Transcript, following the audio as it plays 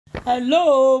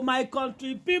Hello, my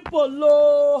country people.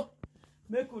 Lo.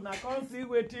 Make una come see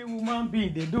wetin woman be.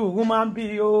 They do woman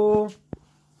be oh.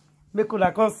 Make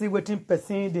una come see wetin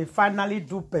person. They finally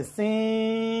do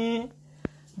person.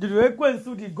 The request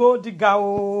the gold digger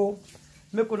oh.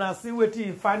 Make una see wetin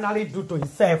he finally do to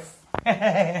himself.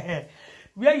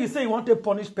 Where you say you want to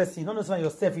punish person, you don't know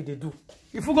yourself if they do.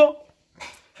 If you go,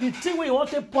 the thing where you want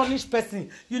to punish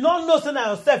person, you don't know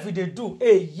yourself if they do.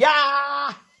 Hey,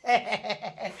 yeah.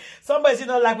 Somebody say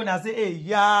not like when I say hey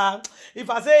yeah. If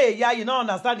I say hey yeah, you don't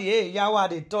understand the hey yeah what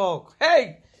they talk.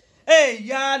 Hey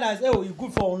yeah, that's oh you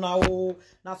good for now.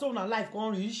 Now so na life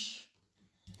can't reach.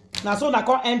 Now so na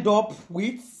can't end up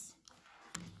with.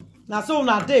 Now so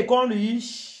na day can't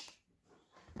reach.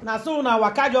 Now so na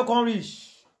wakajo can't reach.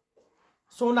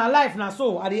 So na life na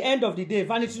so at the end of the day,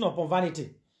 vanity upon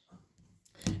vanity.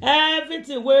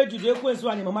 Everything where Judy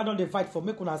𝗕𝗲𝗀𝗀𝗀𝗲 and mama don't fight for,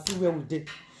 make una see where we did.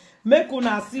 Make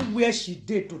una see where she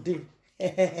did today.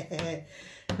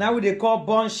 Now we they call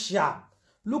born sharp.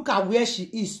 Look at where she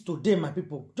is today, my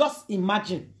people. Just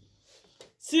imagine.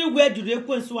 See where Judy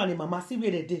𝗕𝗲𝗀𝗀𝗀𝗀 and mama see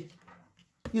where they did.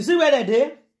 You see where they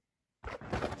did?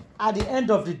 At the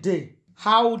end of the day,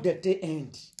 how did they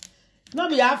end? Not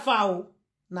be how far,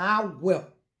 now well.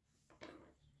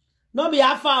 Not be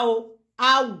how far,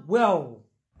 how well.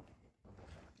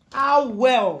 How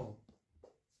well.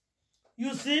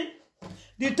 You see?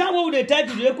 The time when they tell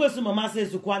you the question mama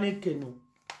says Zukwani Kenu.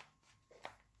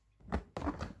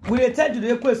 When they tell you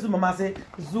the question mama say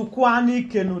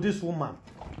Zukwani Kenu, this woman.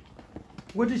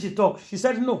 What did she talk? She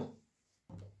said no.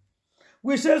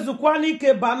 We say Zukwani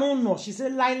Kebano no. She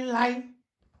said lie.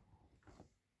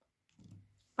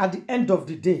 At the end of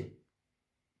the day,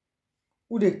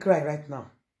 who they cry right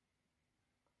now?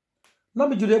 Not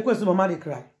be Judy 𝗕𝗲𝗀𝗀𝗀𝗀 mama they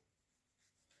cry.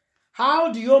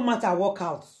 How do your matter work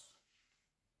out?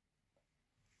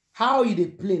 How you they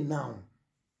play now?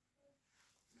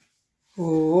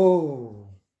 Oh,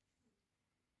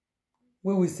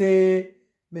 when we say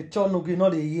mature no gree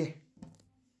not a year,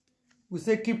 we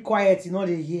say keep quiet not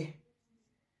a year.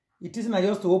 It isn't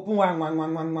just to open one.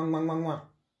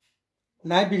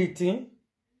 Now be the thing.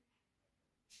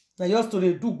 Now just to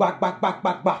they do back.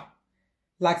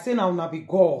 Like saying I will not be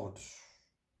God.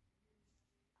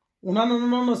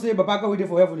 No say Baba God waiting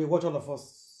for heaven, they watch all of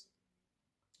us.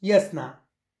 Yes now.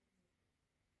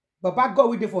 Baba God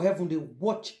waiting for heaven, they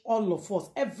watch all of us.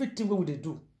 Everything we they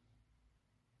do.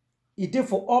 He did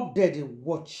for up there, they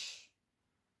watch.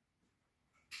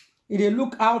 If they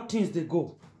look how things they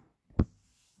go.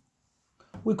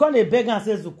 We call a beg and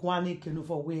say Zukwani Kenu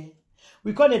for where.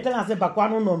 We call a tell and say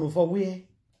Bakwano no for where.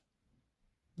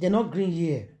 They're not green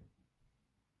here.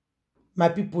 My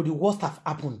people, the worst have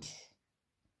happened.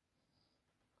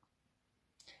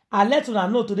 I let you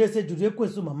know today say Judy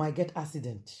𝗕𝗲𝗀𝗀𝗀𝗀 mama get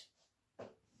accident.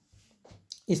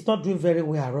 It's not doing very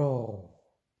well at all.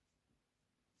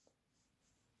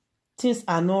 Things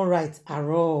are not right at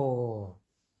all.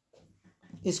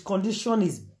 His condition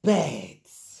is bad.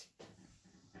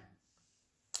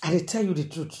 I will tell you the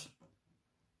truth.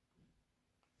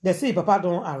 They say Papa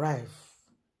don't arrive.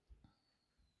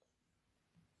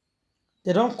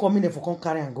 They don't come in for come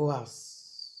carry and go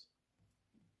house.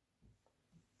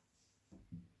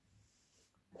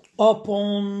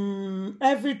 Upon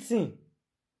everything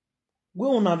we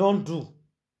una don't do.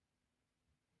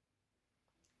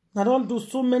 I don't do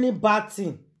so many bad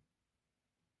things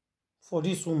for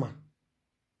this woman.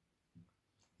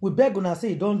 We beg una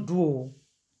say don't do.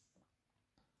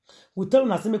 We tell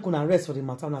una say make una rest for the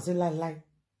matter. Una say lie.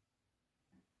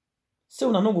 Say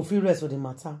una no go feel rest for the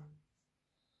matter.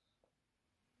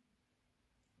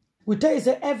 We tell you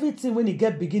say everything when you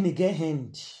get begin, you get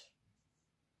end.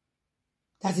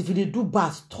 That's if you do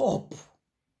bad, stop.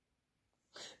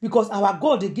 Because our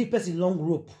God, they give person long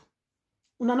rope.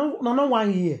 No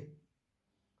 1 year.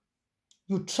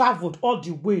 You traveled all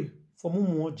the way from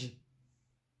Umuoji.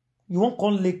 You won't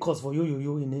call Lagos for yo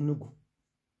in Enugu.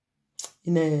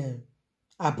 In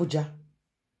Abuja.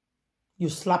 You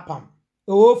slap him.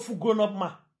 Oh, full grown up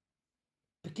man.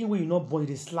 Picking where you not born,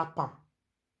 they slap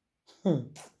him.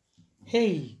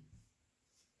 Hey.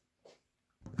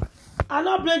 I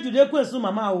not blame Judy 𝗕𝗲𝗀𝗀𝗀𝗀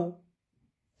mama.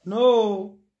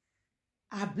 No.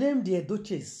 I blame the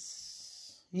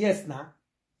edochies. Yes, now.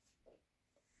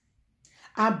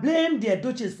 I blame the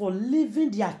edochies for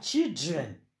leaving their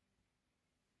children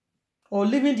or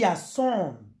leaving their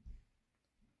son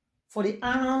for the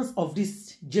hands of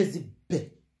this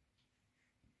Jezebel.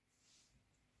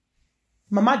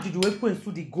 Mama Judy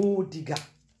𝗕𝗲𝗀𝗀𝗀𝗀 the gold digger.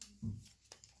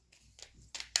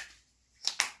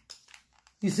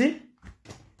 You see?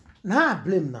 Now I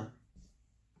blame now.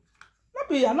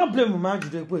 I not blame Mama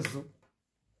Judy 𝗕𝗲𝗀𝗀𝗀𝗀𝗀.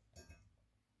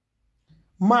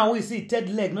 Man, we see third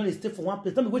leg, not they stay for one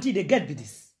place. Tell me what they get with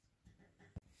this.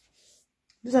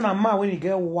 This is a man when he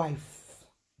get wife,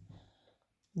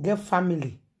 get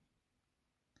family,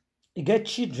 he get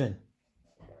children.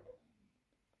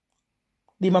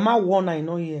 The mama won I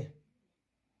know here.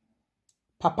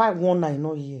 Papa won I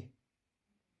know here.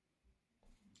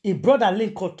 A brother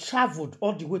Lincoln traveled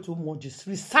all the way to Moses.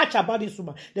 Research about this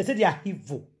woman. They say they are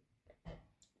evil.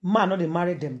 Man, no, they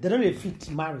marry them. They don't fit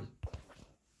to marry.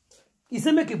 He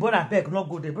said, make a brother beg, not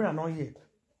go. The brother not here.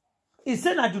 He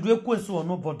said, I do a question or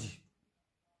nobody.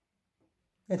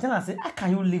 The tenant said, how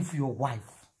can you leave your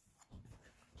wife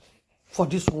for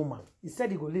this woman? He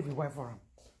said he go leave his wife for him.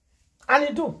 And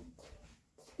he do.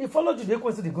 He followed you, they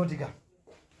question the gold digger.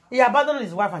 He abandoned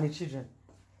his wife and his children.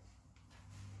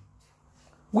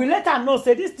 We let her know,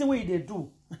 say, this thing what they do.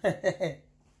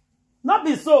 Not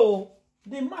be so.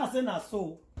 The man say not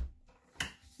so.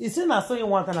 He say not so you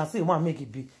want, and I say you want to make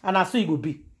it be. And I say it will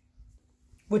be.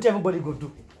 Which everybody go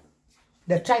do.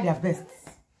 They try their best.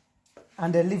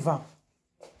 And they live out.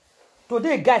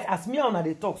 Today, guys, as me and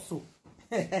they talk so.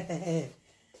 Eh,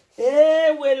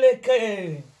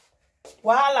 weleke.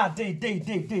 Wala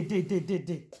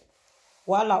day.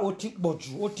 Wala otik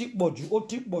boju.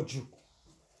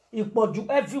 It boju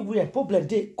everywhere. Problem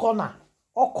day, corner.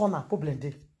 All corner, problem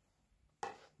day.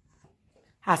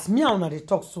 As me and they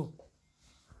talk so.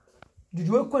 Did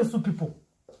you question people?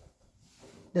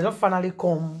 They don't finally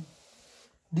come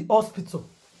the hospital.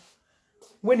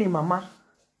 When in mama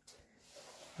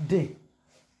day.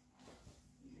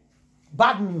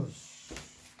 Bad news.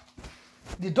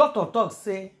 The doctor talks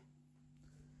say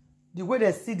the way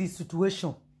they see the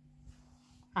situation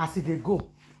as they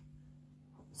go.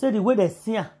 Say the way they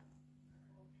see her.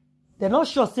 They're not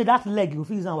sure say that leg will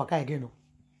feel waka again. No.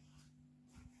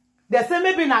 They say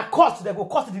maybe in a cost they will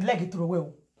cut the leg through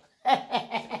away.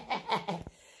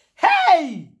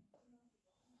 Hey!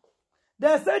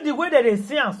 They say the way that they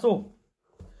see her so.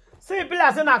 Say people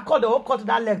are saying I cut, they will cut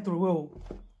that leg through away.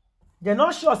 They're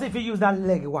not sure if you use that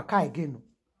leg waka again.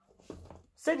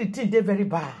 Say the thing they very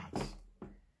bad.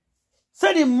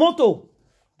 Say the motto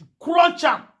crunch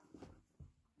her.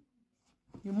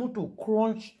 The motto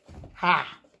crunch her.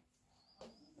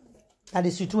 That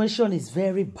the situation is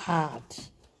very bad.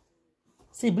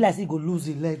 See, bless he go lose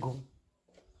the leg.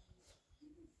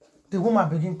 The woman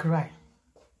begin cry.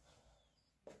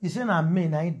 He say na me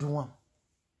na do one.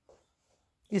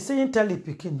 He say he tell the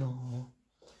pikin no.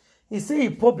 He say he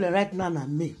problem right now na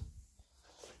me.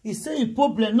 He say he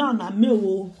problem now na me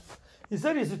oh. He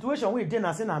say the situation we dey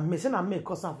na say na me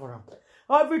cause am for him.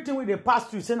 Everything we dey pass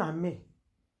through say na me.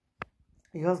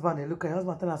 The husband they look at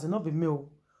husband tell us not be me oh.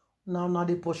 Now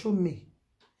they pursue me.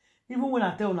 Even when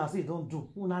I tell una say don't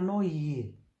do, una no hear.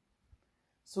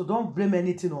 So don't blame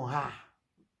anything on her.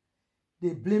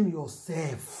 They blame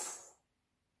yourself.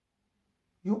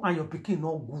 You and your pikin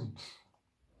not good.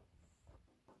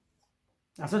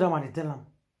 I said that when they tell them.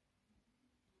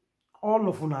 All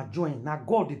of una join. Now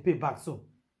God they pay back. So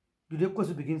do they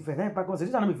question begin first? Then because this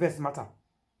is not the first matter.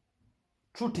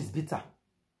 Truth is bitter.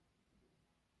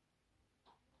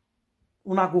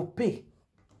 Una go pay.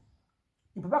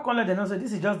 If Papa can't let them know, say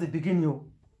this is just the beginning.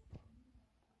 Yo.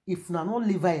 If una not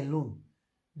leave her alone,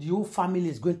 the whole family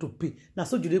is going to pay. Now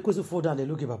so do they question fall down, they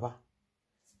look at Papa.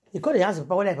 He called the answer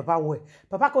Papa, what Papa well.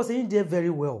 Papa can say he did very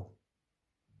well.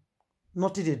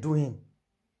 Nothing they do him.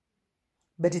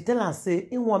 But he tell her say,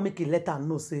 he want make a letter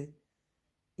know say,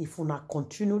 if una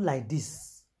continue like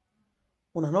this,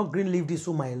 una not green leave this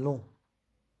woman alone.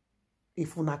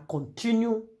 If una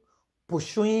continue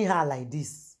pursuing her like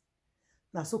this,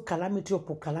 now so calamity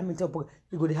upon calamity upon,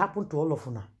 it going to happen to all of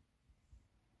una.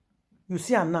 You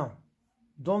see her now.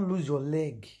 Don't lose your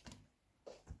leg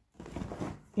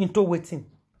into waiting.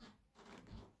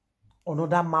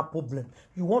 Another mad problem.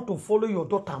 You want to follow your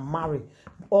daughter marry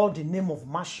all the name of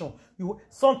mansion. You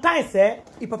sometimes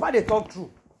if Papa they talk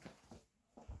true.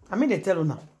 I mean they tell you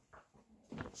now.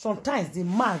 Sometimes the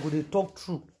man go they talk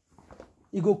true.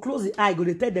 He go close the eye, go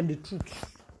they tell them the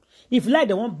truth. If like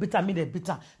they want bitter, me they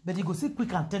bitter. But he go see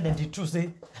quick and tell them the truth.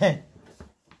 Say, hey,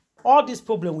 all this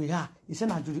problem we have, he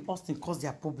said that Judy Austin caused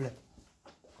their problem.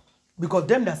 Because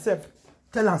them themselves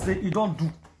tell and say, you don't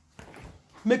do.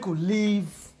 Make you leave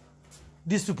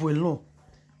these people alone.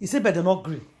 He said, but they not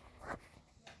agree.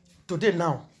 Today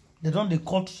now, they don't they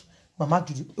cut Mama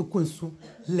Judy Okwensu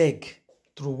leg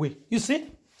through away. You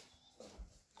see?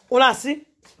 All I see?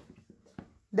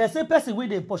 The same person with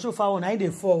the pursue foul, now they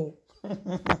fall.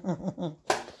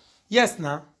 Yes,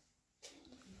 now.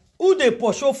 Who they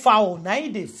pursue foul, now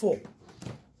they fall.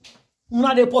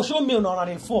 Now they pursue me, now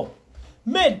they fall.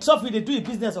 Maid Sophie dey do a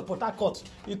business of Port Harcourt.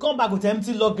 You come back with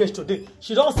empty luggage today.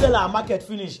 She don sell her market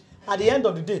finish. At the end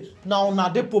of the day, now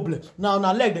una dey problem. Now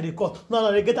una leg dey cut. Now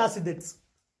una dey get accident.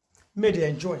 May they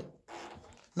enjoy.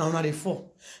 Now una dey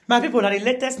fall. My people, now the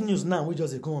latest news now we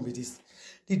just dey come on with this.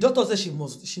 The doctor says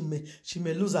she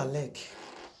may lose her leg.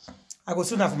 I go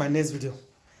see you now for my next video.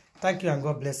 Thank you and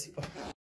God bless you.